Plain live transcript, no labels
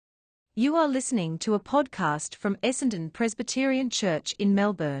You are listening to a podcast from Essendon Presbyterian Church in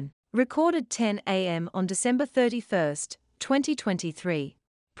Melbourne, recorded 10 a.m. on December 31st, 2023.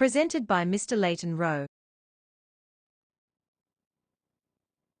 Presented by Mr. Leighton Rowe.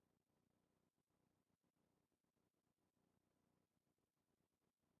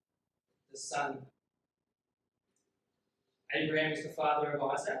 The son. Abraham is the father of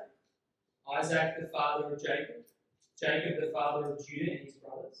Isaac, Isaac the father of Jacob, Jacob the father of Judah and his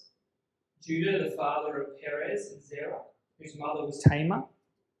brothers, Judah the father of Perez and Zerah, whose mother was Tamar,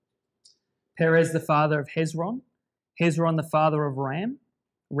 Perez the father of Hezron, Hezron the father of Ram,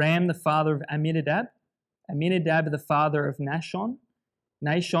 Ram the father of Amminadab, Amminadab the father of Nahshon,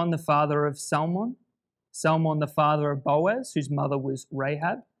 Nahshon the father of Salmon, Salmon the father of Boaz, whose mother was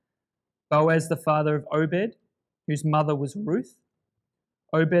Rahab, Boaz the father of Obed, whose mother was Ruth,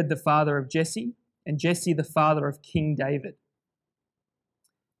 Obed the father of Jesse, and Jesse the father of King David.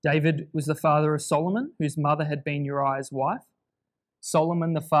 David was the father of Solomon, whose mother had been Uriah's wife,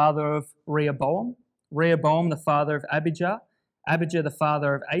 Solomon the father of Rehoboam, Rehoboam the father of Abijah, Abijah the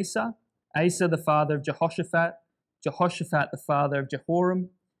father of Asa, Asa the father of Jehoshaphat, Jehoshaphat the father of Jehoram,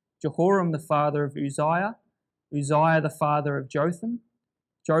 Jehoram the father of Uzziah, Uzziah the father of Jotham,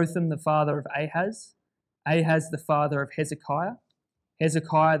 Jotham the father of Ahaz, Ahaz the father of Hezekiah,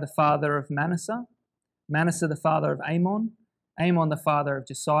 Hezekiah the father of Manasseh, Manasseh the father of Amon, Amon the father of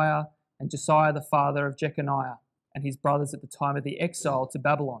Josiah, and Josiah the father of Jeconiah and his brothers at the time of the exile to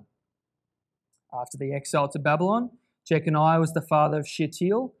Babylon. After the exile to Babylon, Jeconiah was the father of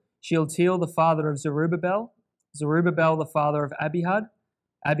Shealtiel, Shealtiel the father of Zerubbabel, Zerubbabel the father of Abihud,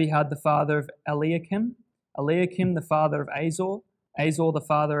 Abihud the father of Eliakim, Eliakim the father of Azor, Azor the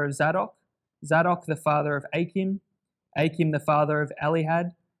father of Zadok, Zadok the father of Achim, Achim the father of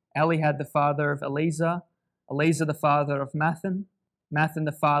Elihad, Elihad the father of Eleazar, Eleazar the father of Mathan, Mathan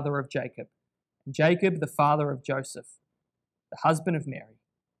the father of Jacob, and Jacob the father of Joseph, the husband of Mary,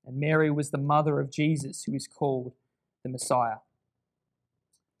 and Mary was the mother of Jesus, who is called the Messiah.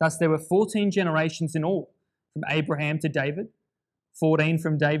 Thus there were 14 generations in all, from Abraham to David, 14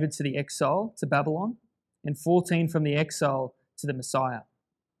 from David to the exile to Babylon, and 14 from the exile to the Messiah.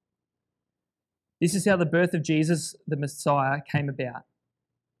 This is how the birth of Jesus, the Messiah, came about.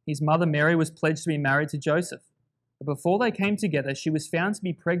 His mother Mary was pledged to be married to Joseph, but before they came together, she was found to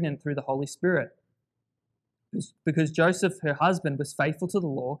be pregnant through the Holy Spirit. Because Joseph, her husband, was faithful to the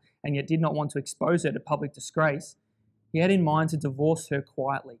law and yet did not want to expose her to public disgrace, he had in mind to divorce her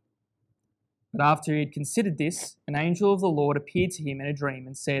quietly. But after he had considered this, an angel of the Lord appeared to him in a dream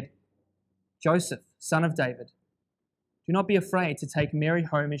and said, "Joseph, son of David, do not be afraid to take Mary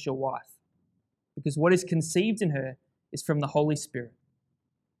home as your wife, because what is conceived in her is from the Holy Spirit.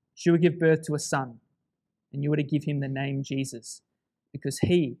 She will give birth to a son, and you are to give him the name Jesus, because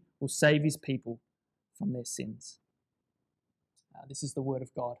he will save his people from their sins." This is the word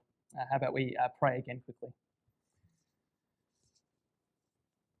of God. How about we pray again quickly?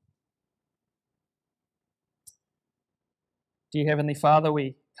 Dear Heavenly Father,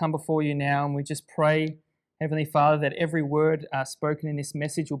 we come before you now and we just pray, Heavenly Father, that every word spoken in this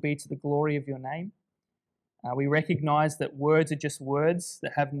message will be to the glory of your name. We recognize that words are just words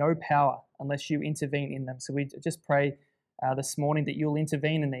that have no power unless you intervene in them. So we just pray this morning that you'll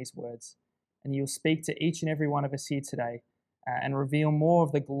intervene in these words and you'll speak to each and every one of us here today and reveal more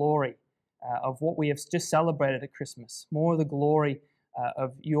of the glory of what we have just celebrated at Christmas, more of the glory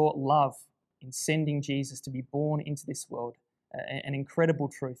of your love in sending Jesus to be born into this world, an incredible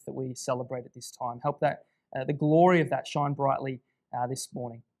truth that we celebrate at this time. Help that the glory of that shine brightly this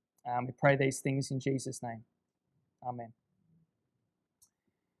morning. We pray these things in Jesus' name. Amen.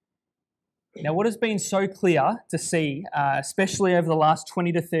 Now, what has been so clear to see, especially over the last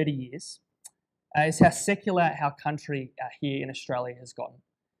 20 to 30 years, is how secular our country here in Australia has gotten.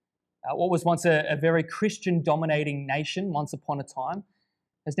 What was once a very Christian-dominating nation once upon a time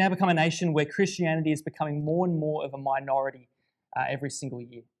has now become a nation where Christianity is becoming more and more of a minority every single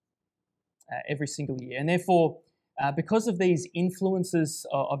year. And therefore, because of these influences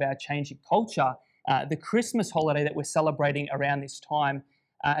of our changing culture, the Christmas holiday that we're celebrating around this time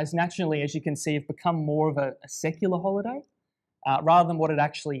has naturally, as you can see, have become more of a secular holiday rather than what it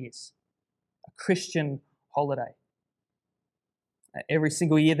actually is, a Christian holiday. Every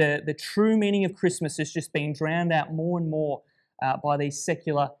single year, the true meaning of Christmas is just being drowned out more and more by these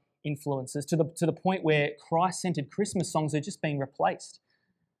secular influences to the point where Christ-centered Christmas songs are just being replaced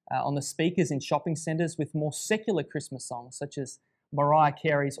on the speakers in shopping centres with more secular Christmas songs, such as Mariah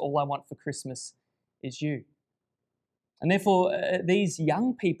Carey's "All I Want for Christmas Is You." And therefore, these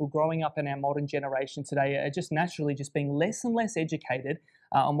young people growing up in our modern generation today are just naturally just being less and less educated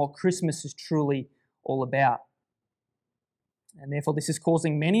on what Christmas is truly all about. And therefore, this is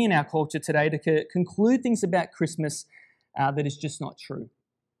causing many in our culture today to conclude things about Christmas that is just not true.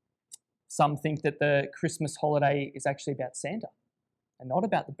 Some think that the Christmas holiday is actually about Santa and not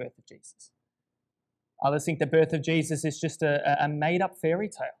about the birth of Jesus. Others think the birth of Jesus is just a made-up fairy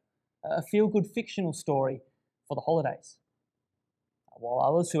tale, a feel-good fictional story for the holidays. While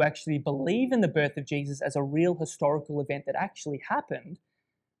others who actually believe in the birth of Jesus as a real historical event that actually happened,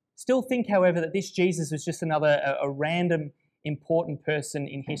 still think, however, that this Jesus was just another a random important person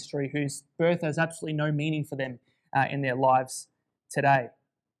in history whose birth has absolutely no meaning for them in their lives today.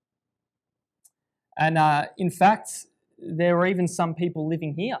 And in fact, there were even some people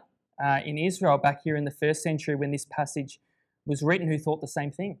living here in Israel back here in the first century when this passage was written who thought the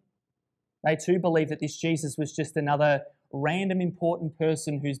same thing. They too believed that this Jesus was just another random important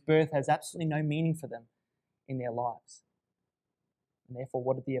person whose birth has absolutely no meaning for them in their lives. And therefore,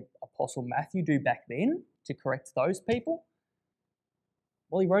 what did the Apostle Matthew do back then to correct those people?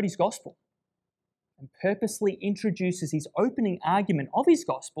 Well, he wrote his gospel and purposely introduces his opening argument of his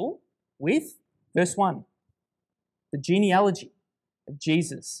gospel with verse 1, the genealogy of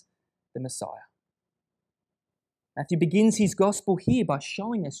Jesus, the Messiah. Matthew begins his gospel here by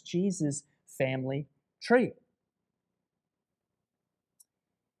showing us Jesus' family tree.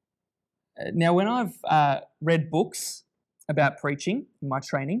 Now, when I've read books about preaching in my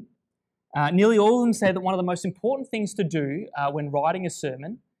training, nearly all of them say that one of the most important things to do when writing a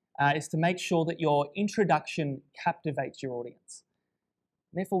sermon is to make sure that your introduction captivates your audience.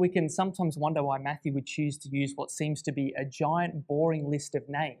 Therefore, we can sometimes wonder why Matthew would choose to use what seems to be a giant, boring list of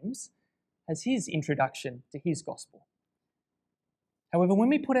names as his introduction to his gospel. However, when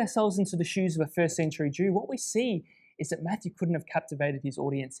we put ourselves into the shoes of a first century Jew, what we see is that Matthew couldn't have captivated his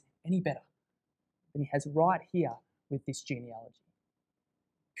audience any better than he has right here with this genealogy.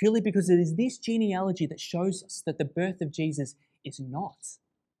 Purely because it is this genealogy that shows us that the birth of Jesus is not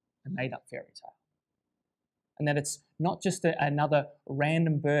a made-up fairy tale. And that it's not just another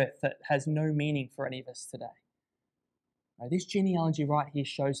random birth that has no meaning for any of us today. Now, this genealogy right here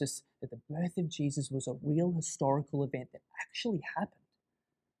shows us that the birth of Jesus was a real historical event that actually happened.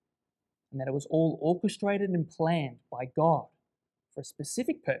 And that it was all orchestrated and planned by God for a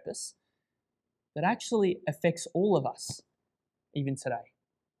specific purpose that actually affects all of us, even today.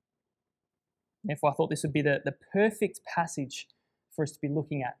 Therefore, I thought this would be the perfect passage for us to be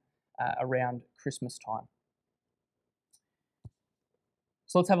looking at around Christmas time.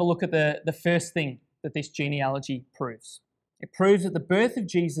 So let's have a look at the first thing that this genealogy proves. It proves that the birth of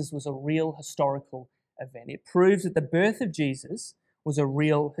Jesus was a real historical event. It proves that the birth of Jesus was a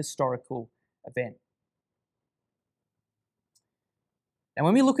real historical event. Now,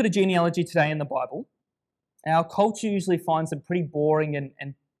 when we look at a genealogy today in the Bible, our culture usually finds them pretty boring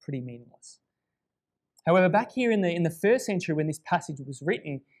and pretty meaningless. However, back here in the first century when this passage was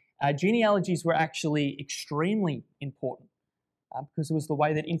written, genealogies were actually extremely important because it was the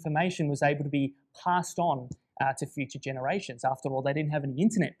way that information was able to be passed on to future generations. After all, they didn't have any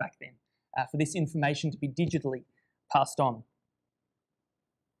internet back then for this information to be digitally passed on.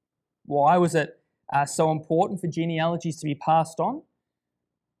 Why was it so important for genealogies to be passed on?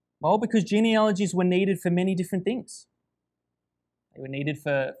 Well, because genealogies were needed for many different things. They were needed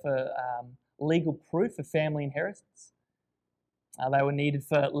for legal proof of family inheritance. They were needed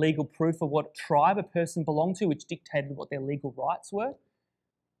for legal proof of what tribe a person belonged to, which dictated what their legal rights were.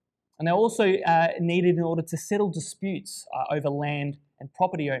 And they were also needed in order to settle disputes over land and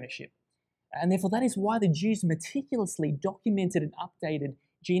property ownership. And therefore, that is why the Jews meticulously documented and updated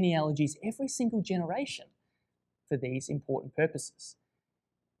genealogies every single generation for these important purposes.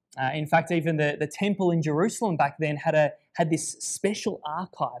 In fact, even the temple in Jerusalem back then had this special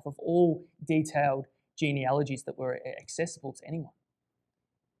archive of all detailed genealogies that were accessible to anyone.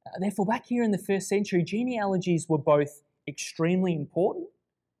 Therefore, back here in the first century, genealogies were both extremely important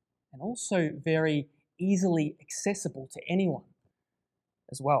and also very easily accessible to anyone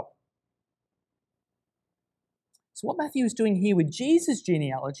as well. So what Matthew is doing here with Jesus'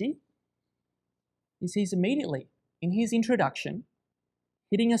 genealogy is he's immediately, in his introduction,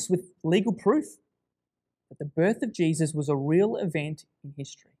 hitting us with legal proof that the birth of Jesus was a real event in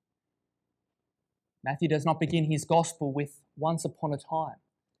history. Matthew does not begin his gospel with once upon a time,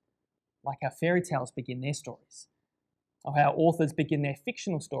 like how fairy tales begin their stories, or how authors begin their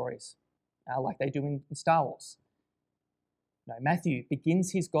fictional stories, like they do in Star Wars. No, Matthew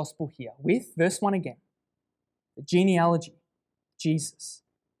begins his gospel here with, verse 1 again, the genealogy, Jesus,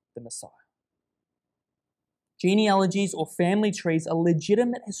 the Messiah. Genealogies or family trees are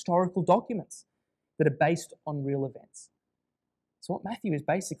legitimate historical documents that are based on real events. So what Matthew is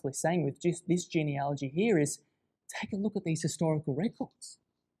basically saying with just this genealogy here is take a look at these historical records.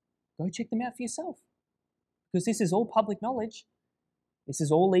 Go check them out for yourself. Because this is all public knowledge. This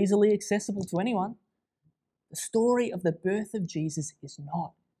is all easily accessible to anyone. The story of the birth of Jesus is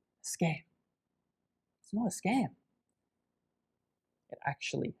not a scam. It's not a scam. It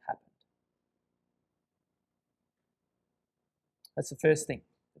actually happened. That's the first thing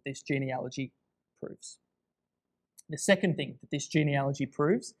that this genealogy proves. The second thing that this genealogy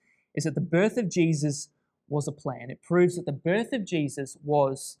proves is that the birth of Jesus was a plan. It proves that the birth of Jesus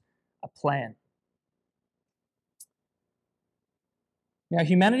was a plan. Now,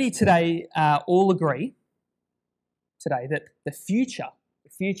 humanity today all agree today that the future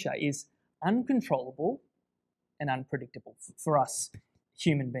is uncontrollable and unpredictable for us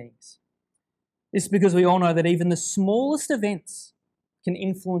human beings. This is because we all know that even the smallest events can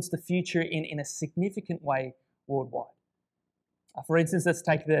influence the future in a significant way worldwide. For instance, let's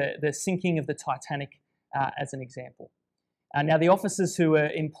take the sinking of the Titanic as an example. Now, the officers who were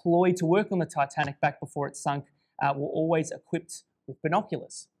employed to work on the Titanic back before it sunk were always equipped with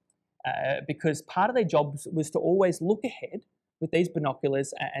binoculars because part of their job was to always look ahead with these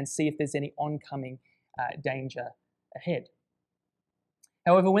binoculars and see if there's any oncoming danger ahead.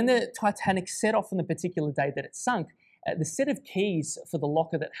 However, when the Titanic set off on the particular day that it sunk, the set of keys for the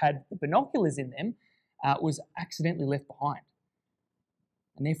locker that had the binoculars in them was accidentally left behind.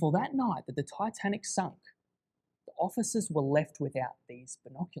 And therefore, that night that the Titanic sunk, the officers were left without these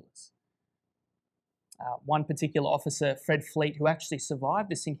binoculars. One particular officer, Fred Fleet, who actually survived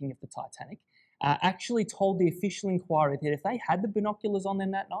the sinking of the Titanic, actually told the official inquiry that if they had the binoculars on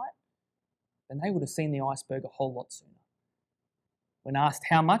them that night, then they would have seen the iceberg a whole lot sooner. When asked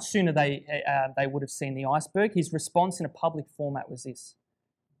how much sooner they would have seen the iceberg, his response in a public format was this: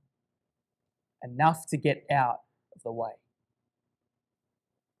 enough to get out of the way.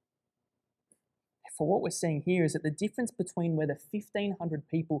 For what we're seeing here is that the difference between whether 1,500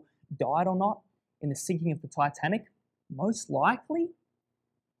 people died or not in the sinking of the Titanic most likely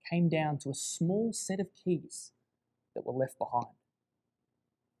came down to a small set of keys that were left behind.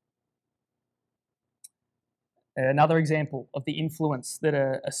 Another example of the influence that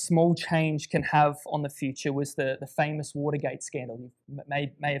a small change can have on the future was the famous Watergate scandal. You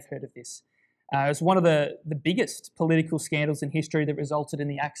may have heard of this. It was one of the biggest political scandals in history that resulted in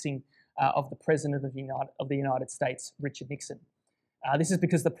the axing of the President of the United States, Richard Nixon. This is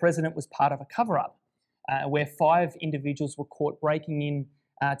because the President was part of a cover-up where 5 individuals were caught breaking in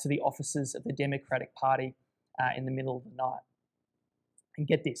to the offices of the Democratic Party in the middle of the night. And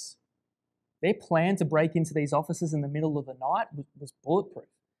get this, their plan to break into these offices in the middle of the night was bulletproof.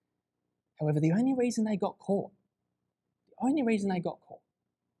 However, the only reason they got caught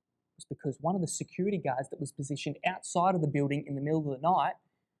was because one of the security guards that was positioned outside of the building in the middle of the night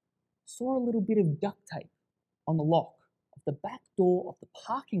saw a little bit of duct tape on the lock of the back door of the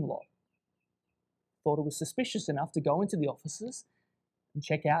parking lot. Thought it was suspicious enough to go into the offices and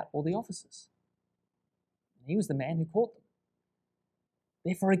check out all the officers. And he was the man who caught them.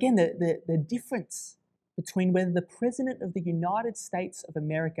 Therefore, again, the difference between whether the President of the United States of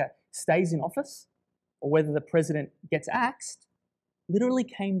America stays in office or whether the President gets axed literally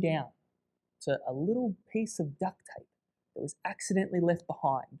came down to a little piece of duct tape that was accidentally left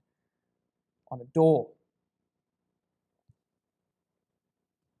behind on a door.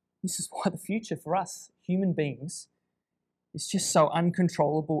 This is why the future for us, human beings, is just so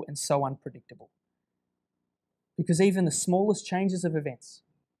uncontrollable and so unpredictable. Because even the smallest changes of events,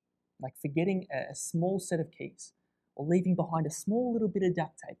 like forgetting a small set of keys or leaving behind a small little bit of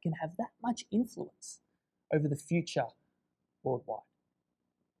duct tape, can have that much influence over the future worldwide.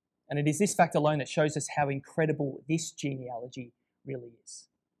 And it is this fact alone that shows us how incredible this genealogy really is.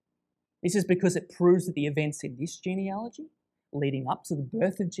 This is because it proves that the events in this genealogy, leading up to the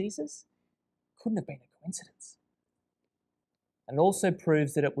birth of Jesus, couldn't have been a coincidence. And it also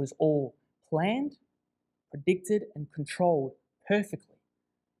proves that it was all planned, predicted, and controlled perfectly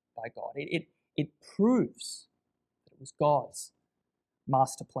by God. It proves that it was God's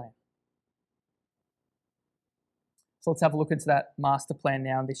master plan. So let's have a look into that master plan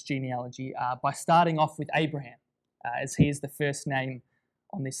now in this genealogy by starting off with Abraham, as he is the first name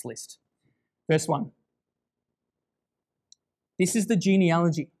on this list. Verse 1. This is the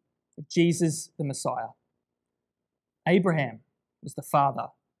genealogy of Jesus the Messiah. Abraham was the father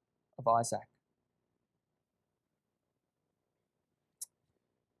of Isaac.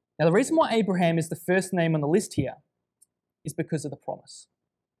 Now, the reason why Abraham is the first name on the list here is because of the promise.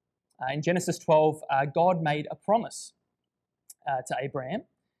 In Genesis 12, God made a promise to Abraham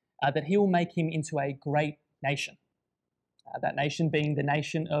that he will make him into a great nation. that nation being the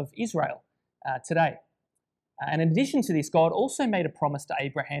nation of Israel today. And in addition to this, God also made a promise to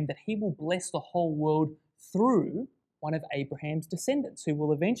Abraham that he will bless the whole world through one of Abraham's descendants, who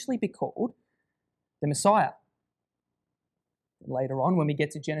will eventually be called the Messiah. Later on, when we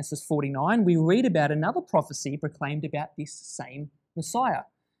get to Genesis 49, we read about another prophecy proclaimed about this same Messiah.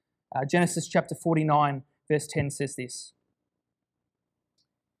 Genesis chapter 49, verse 10 says this: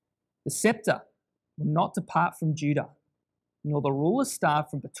 "The scepter will not depart from Judah, nor the ruler's staff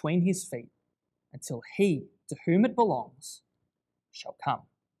from between his feet, until he to whom it belongs shall come."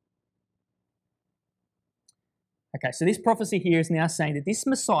 Okay, so this prophecy here is now saying that this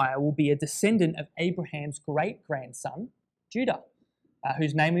Messiah will be a descendant of Abraham's great-grandson, Judah,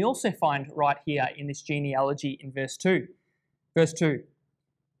 whose name we also find right here in this genealogy in verse 2. Verse 2,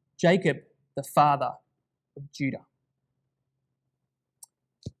 Jacob, the father of Judah.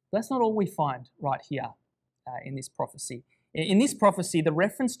 That's not all we find right here in this prophecy. In this prophecy, the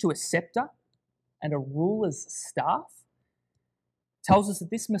reference to a scepter and a ruler's staff tells us that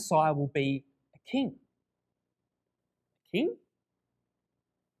this Messiah will be a king. A king?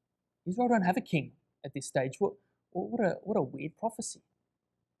 Israel don't have a king at this stage. What a weird prophecy.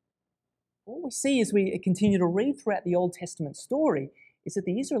 What we see as we continue to read throughout the Old Testament story is that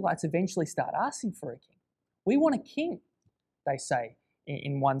the Israelites eventually start asking for a king. We want a king, they say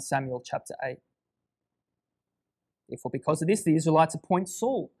in 1 Samuel chapter 8. Therefore, because of this, the Israelites appoint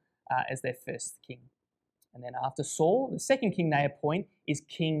Saul as their first king. And then after Saul, the second king they appoint is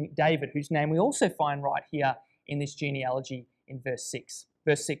King David, whose name we also find right here in this genealogy in verse 6.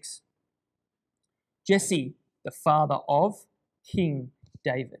 Verse 6, Jesse, the father of King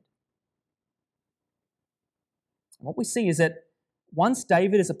David. And what we see is that once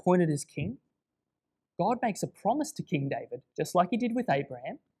David is appointed as king, God makes a promise to King David, just like he did with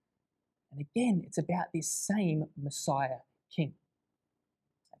Abraham. And again, it's about this same Messiah king.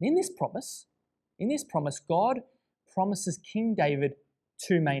 And in this promise, God promises King David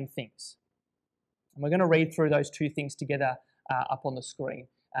two main things. And we're going to read through those two things together up on the screen.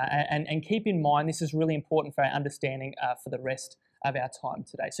 And keep in mind, this is really important for our understanding for the rest of our time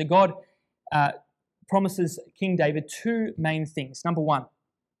today. So God promises King David two main things. Number one,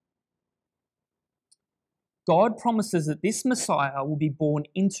 God promises that this Messiah will be born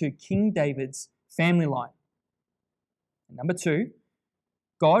into King David's family line. And number two,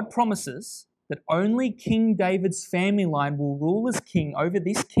 God promises that only King David's family line will rule as king over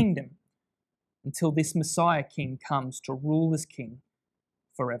this kingdom until this Messiah king comes to rule as king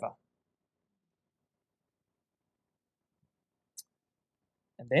forever.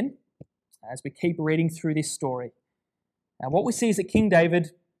 And then, as we keep reading through this story, what we see is that King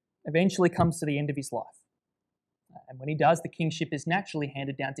David eventually comes to the end of his life. And when he does, the kingship is naturally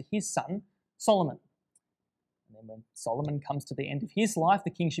handed down to his son, Solomon. And then when Solomon comes to the end of his life,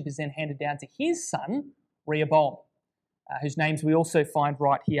 the kingship is then handed down to his son, Rehoboam, whose names we also find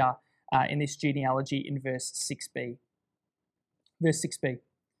right here in this genealogy in verse 6b. Verse 6b.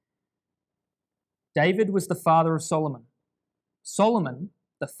 David was the father of Solomon. Solomon,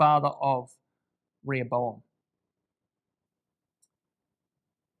 the father of Rehoboam.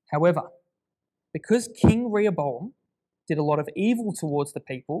 However, because King Rehoboam did a lot of evil towards the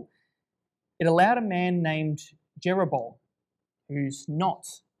people, it allowed a man named Jeroboam, who's not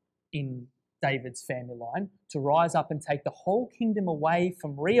in David's family line, to rise up and take the whole kingdom away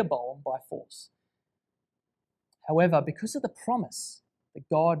from Rehoboam by force. However, because of the promise that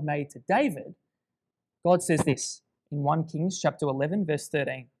God made to David, God says this in 1 Kings chapter 11, verse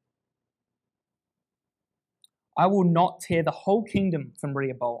 13. I will not tear the whole kingdom from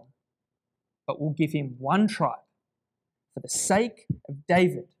Rehoboam, but will give him one tribe for the sake of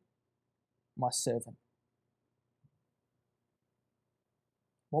David, my servant.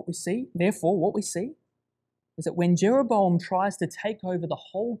 What we see is that when Jeroboam tries to take over the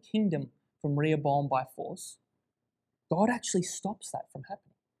whole kingdom from Rehoboam by force, God actually stops that from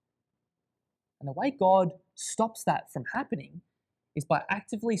happening. And the way God stops that from happening is by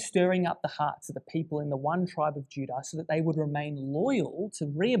actively stirring up the hearts of the people in the one tribe of Judah so that they would remain loyal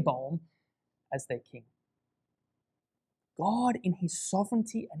to Rehoboam as their king. God, in his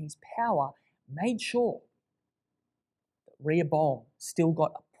sovereignty and his power, made sure that Rehoboam still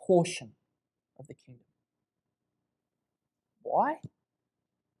got a portion of the kingdom. Why?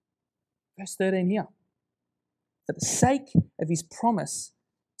 Verse 13 here. For the sake of his promise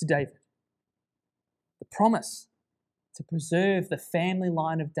to David. The promise to preserve the family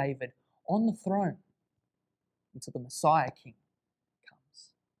line of David on the throne until the Messiah king comes.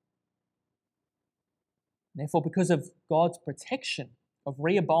 Therefore, because of God's protection of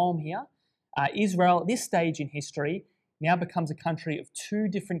Rehoboam here, Israel at this stage in history now becomes a country of two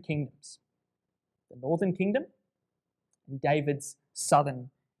different kingdoms, the northern kingdom and David's southern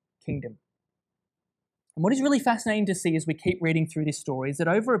kingdom. And what is really fascinating to see as we keep reading through this story is that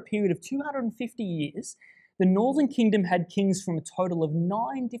over a period of 250 years, the northern kingdom had kings from a total of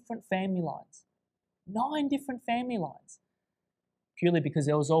 9 different family lines. 9 different family lines. Purely because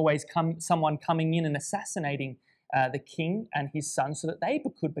there was always someone coming in and assassinating the king and his son so that they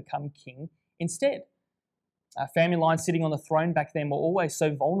could become king instead. Family lines sitting on the throne back then were always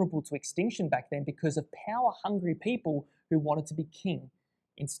so vulnerable to extinction back then because of power-hungry people who wanted to be king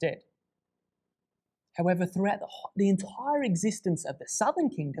instead. However, throughout the entire existence of the southern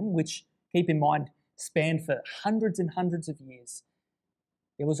kingdom, which, keep in mind, spanned for hundreds and hundreds of years,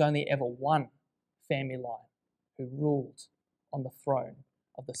 there was only ever one family line who ruled on the throne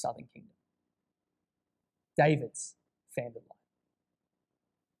of the southern kingdom. David's family line.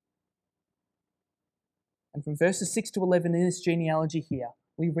 And from verses 6 to 11 in this genealogy here,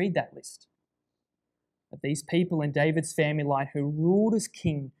 we read that list of these people in David's family line who ruled as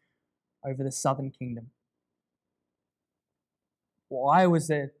king over the southern kingdom. Why was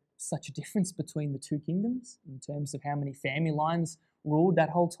there such a difference between the two kingdoms in terms of how many family lines ruled that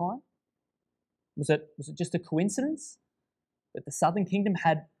whole time? Was it just a coincidence that the southern kingdom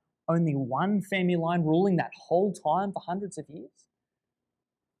had only one family line ruling that whole time for hundreds of years?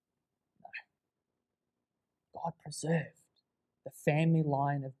 No. God preserved the family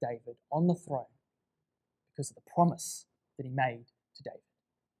line of David on the throne because of the promise that he made to David.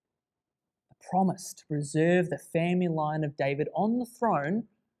 The promise to preserve the family line of David on the throne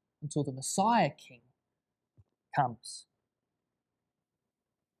until the Messiah King comes.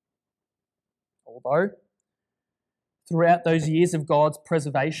 Although, throughout those years of God's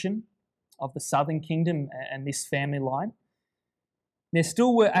preservation of the southern kingdom and this family line, there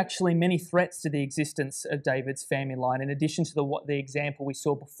still were actually many threats to the existence of David's family line, in addition to the example we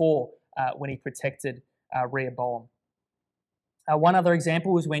saw before when he protected Rehoboam. One other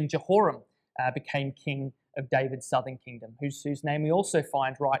example was when Jehoram became king of David's southern kingdom, whose name we also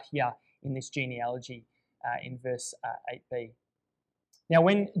find right here in this genealogy in verse 8b. Now,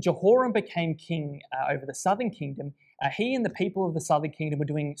 when Jehoram became king over the southern kingdom, he and the people of the southern kingdom were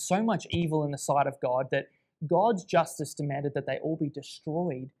doing so much evil in the sight of God that God's justice demanded that they all be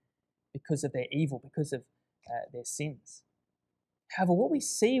destroyed because of their evil, because of their sins. However, what we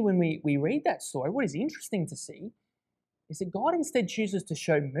see when we read that story, what is interesting to see, is that God instead chooses to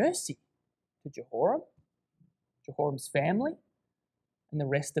show mercy to Jehoram's family, and the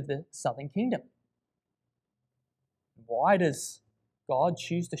rest of the southern kingdom. Why does God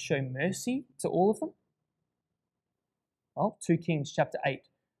choose to show mercy to all of them? Well, 2 Kings chapter 8,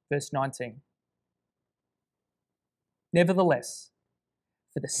 verse 19. Nevertheless,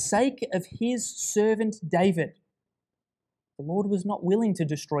 for the sake of his servant David, the Lord was not willing to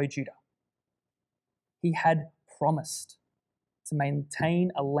destroy Judah. He had promised to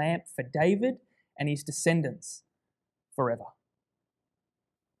maintain a lamp for David and his descendants forever.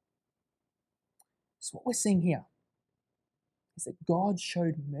 So what we're seeing here is that God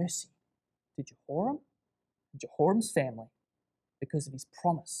showed mercy to Jehoram and Jehoram's family because of his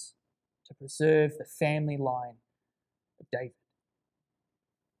promise to preserve the family line of David.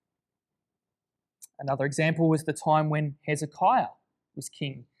 Another example was the time when Hezekiah was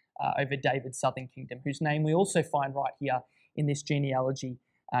king over David's southern kingdom, whose name we also find right here in this genealogy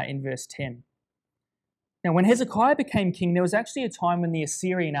in verse 10. Now, when Hezekiah became king, there was actually a time when the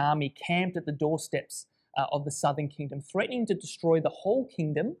Assyrian army camped at the doorsteps of the southern kingdom, threatening to destroy the whole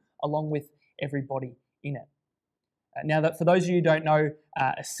kingdom along with everybody in it. Now, that for those of you who don't know,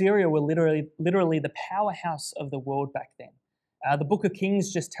 Assyria were literally the powerhouse of the world back then. The book of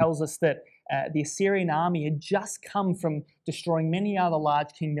Kings just tells us that the Assyrian army had just come from destroying many other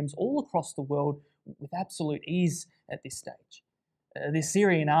large kingdoms all across the world with absolute ease at this stage. The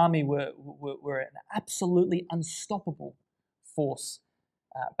Assyrian army were an absolutely unstoppable force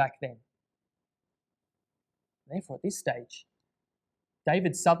back then. Therefore, at this stage,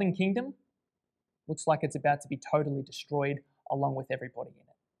 David's southern kingdom looks like it's about to be totally destroyed along with everybody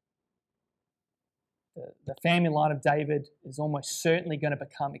in it. The family line of David is almost certainly going to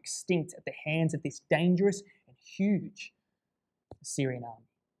become extinct at the hands of this dangerous and huge Assyrian army.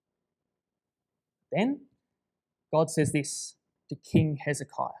 Then, God says this to King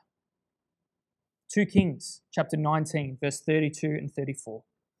Hezekiah. 2 Kings chapter 19, verse 32 and 34.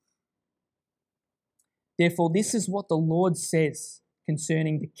 Therefore, this is what the Lord says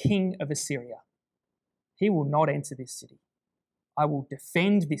concerning the king of Assyria. He will not enter this city. I will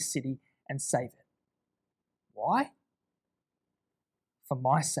defend this city and save it. Why? For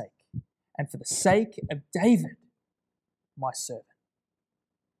my sake and for the sake of David, my servant.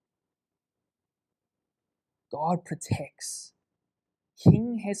 God protects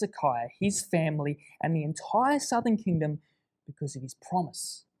King Hezekiah, his family, and the entire southern kingdom because of his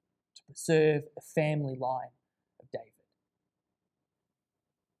promise to preserve the family line of David.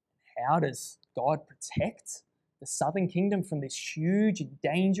 How does God protect the southern kingdom from this huge and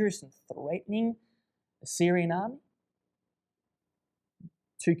dangerous and threatening Assyrian army?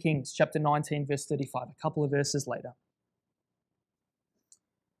 2 Kings chapter 19 verse 35, a couple of verses later.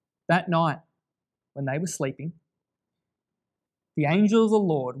 That night, when they were sleeping, the angel of the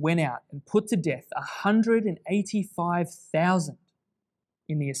Lord went out and put to death 185,000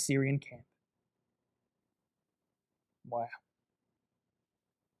 in the Assyrian camp. Wow.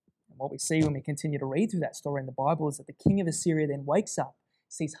 And what we see when we continue to read through that story in the Bible is that the king of Assyria then wakes up,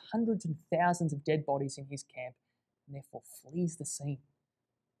 sees hundreds and thousands of dead bodies in his camp, and therefore flees the scene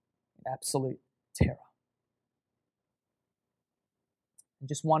in absolute terror. And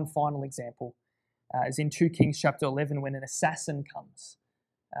just one final example is in 2 Kings chapter 11 when an assassin comes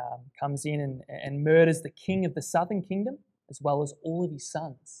in and murders the king of the southern kingdom as well as all of his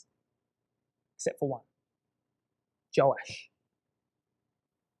sons, except for one, Joash.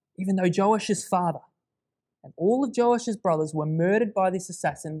 Even though Joash's father and all of Joash's brothers were murdered by this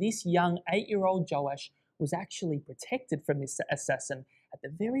assassin, this young 8-year-old Joash was actually protected from this assassin at the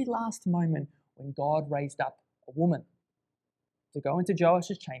very last moment when God raised up a woman to go into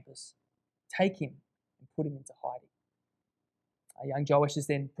Joash's chambers, take him, and put him into hiding. Young Joash is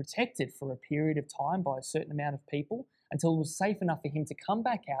then protected for a period of time by a certain amount of people until it was safe enough for him to come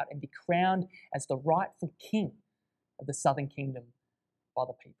back out and be crowned as the rightful king of the southern kingdom by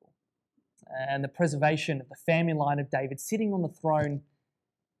the people. And the preservation of the family line of David sitting on the throne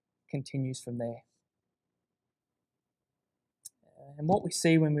continues from there. And what we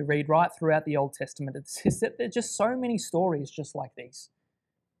see when we read right throughout the Old Testament is that there are just so many stories just like these.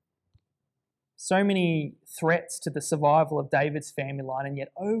 So many threats to the survival of David's family line, and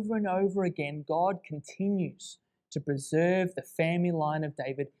yet over and over again, God continues to preserve the family line of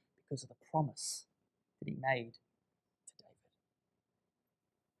David because of the promise that he made to David.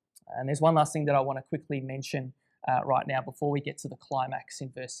 And there's one last thing that I want to quickly mention right now before we get to the climax in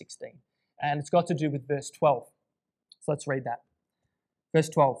verse 16. And it's got to do with verse 12. So let's read that. Verse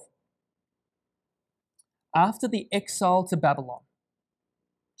 12. After the exile to Babylon,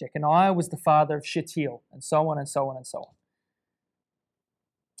 Jeconiah was the father of Shealtiel, and so on and so on and so on.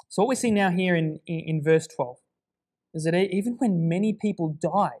 So what we see now here in verse 12 is that even when many people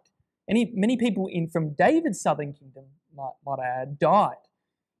died, many people from David's southern kingdom, might I add, died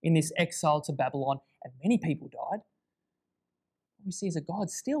in this exile to Babylon, and many people died, what we see is that God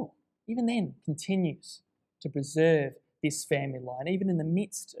still, even then, continues to preserve this family line, even in the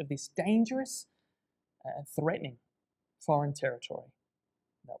midst of this dangerous and threatening foreign territory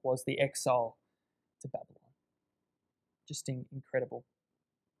that was the exile to Babylon. Just incredible.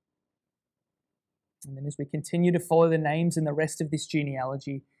 And then as we continue to follow the names in the rest of this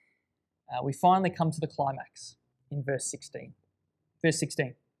genealogy, we finally come to the climax in verse 16. Verse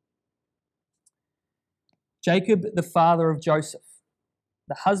 16. Jacob, the father of Joseph,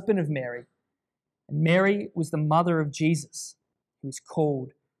 the husband of Mary, and Mary was the mother of Jesus, who is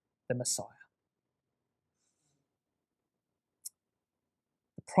called the Messiah.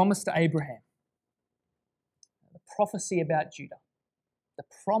 The promise to Abraham, the prophecy about Judah, the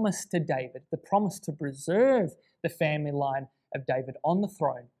promise to David, the promise to preserve the family line of David on the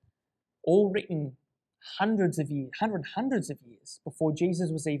throne, all written hundreds of years before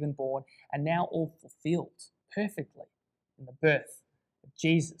Jesus was even born, and now all fulfilled perfectly in the birth of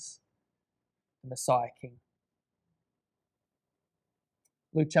Jesus, the Messiah King.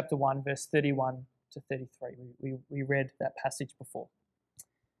 Luke chapter 1, verse 31 to 33. We read that passage before.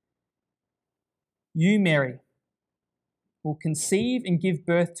 You, Mary, will conceive and give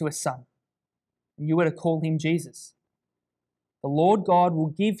birth to a son, and you are to call him Jesus. The Lord God will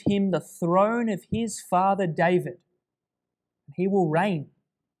give him the throne of his father David, and he will reign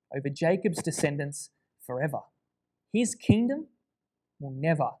over Jacob's descendants forever. His kingdom will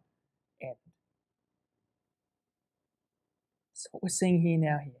never end. So what we're seeing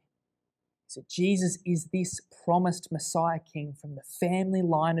here is that Jesus is this promised Messiah King from the family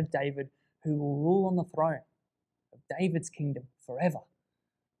line of David who will rule on the throne of David's kingdom forever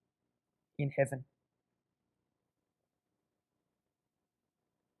in heaven.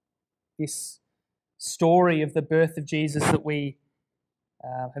 This story of the birth of Jesus that we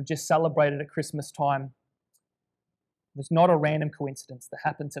have just celebrated at Christmas time was not a random coincidence that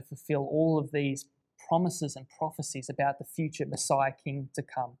happened to fulfill all of these promises and prophecies about the future Messiah King to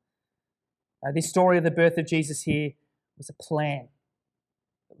come. This story of the birth of Jesus here was a plan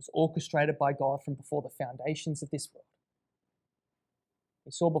that was orchestrated by God from before the foundations of this world.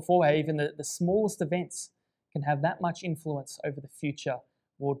 We saw before how even the smallest events can have that much influence over the future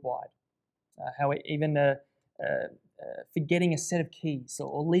worldwide. How even forgetting a set of keys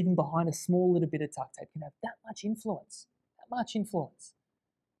or leaving behind a small little bit of duct tape can have that much influence. That much influence.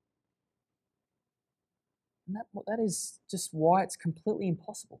 And that is just why it's completely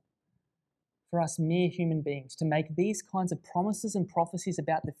impossible for us mere human beings to make these kinds of promises and prophecies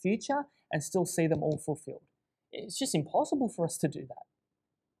about the future and still see them all fulfilled. It's just impossible for us to do that.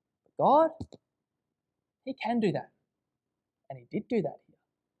 But God, He can do that. And He did do that here.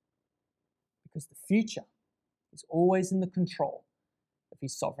 Because the future is always in the control of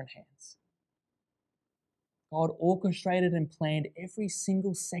His sovereign hands. God orchestrated and planned every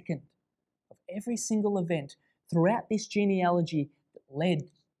single second of every single event throughout this genealogy that led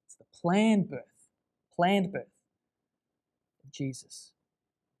to the planned birth of Jesus.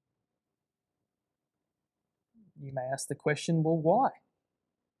 You may ask the question, well, why?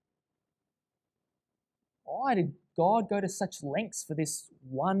 Why did God go to such lengths for this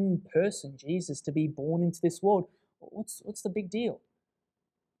one person, Jesus, to be born into this world? What's the big deal?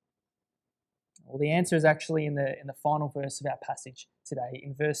 Well, the answer is actually in the final verse of our passage today,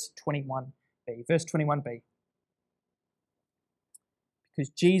 in verse 21b. Verse 21b. Because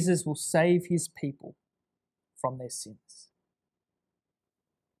Jesus will save His people from their sins.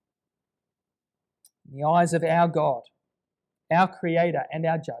 In the eyes of our God, our Creator and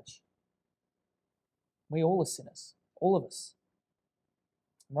our Judge, we all are sinners, all of us.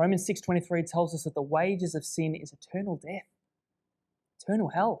 Romans 6:23 tells us that the wages of sin is eternal death, eternal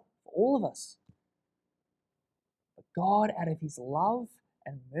hell for all of us. But God, out of His love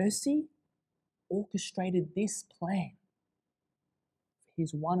and mercy, orchestrated this plan for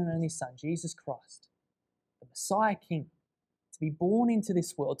His one and only Son, Jesus Christ, the Messiah King, to be born into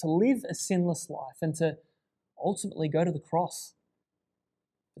this world, to live a sinless life, and to ultimately go to the cross,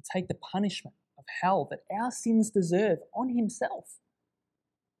 to take the punishment of hell that our sins deserve on Himself.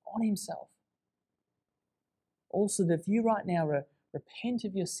 On Himself. Also, that if you right now repent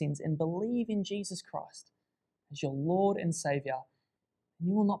of your sins and believe in Jesus Christ as your Lord and Saviour,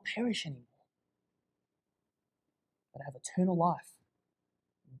 you will not perish anymore, but have eternal life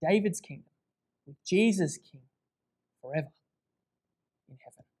in David's kingdom, with Jesus King, forever in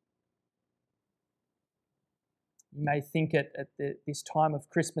heaven. You may think at this time of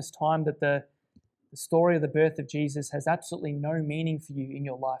Christmas time that the story of the birth of Jesus has absolutely no meaning for you in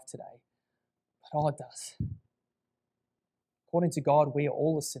your life today. But oh, it does. According to God, we are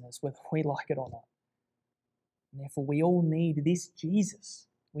all the sinners, whether we like it or not. And therefore, we all need this Jesus.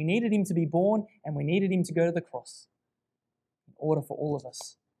 We needed Him to be born, and we needed Him to go to the cross in order for all of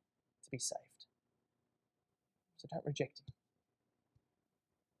us to be saved. So don't reject Him.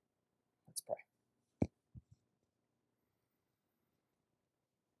 Let's pray.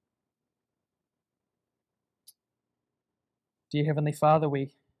 Dear Heavenly Father,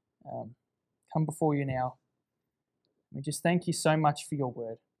 we come before You now. We just thank You so much for Your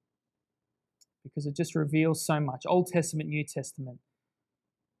word, because it just reveals so much, Old Testament, New Testament,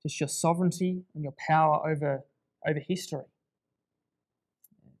 just Your sovereignty and Your power over history.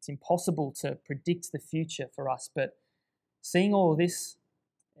 It's impossible to predict the future for us, but seeing all of this,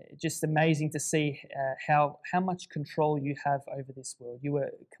 it's just amazing to see how much control You have over this world. You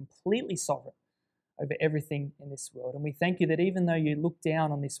are completely sovereign over everything in this world. And we thank You that even though You looked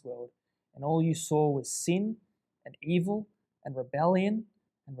down on this world and all You saw was sin and evil and rebellion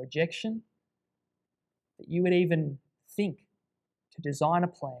and rejection, that You would even think to design a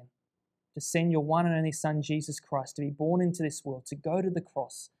plan to send Your one and only Son, Jesus Christ, to be born into this world, to go to the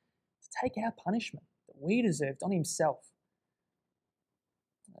cross, to take our punishment that we deserved on Himself.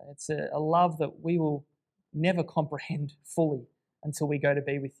 It's a love that we will never comprehend fully until we go to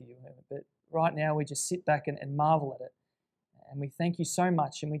be with You. But right now we just sit back and marvel at it. And we thank You so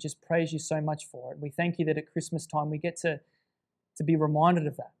much, and we just praise You so much for it. We thank You that at Christmas time we get to be reminded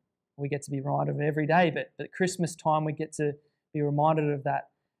of that. We get to be reminded of it every day, but at Christmas time we get to be reminded of that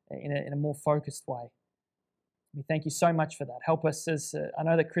in a more focused way. We thank You so much for that. Help us I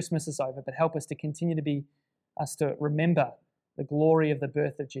know that Christmas is over, but help us to continue to be us to remember the glory of the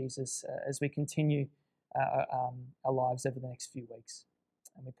birth of Jesus as we continue our lives over the next few weeks.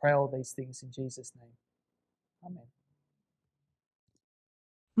 And we pray all these things in Jesus' name. Amen.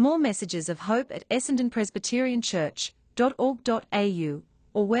 More messages of hope at essendonpresbyterianchurch.org.au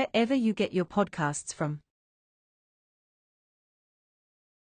or wherever you get your podcasts from.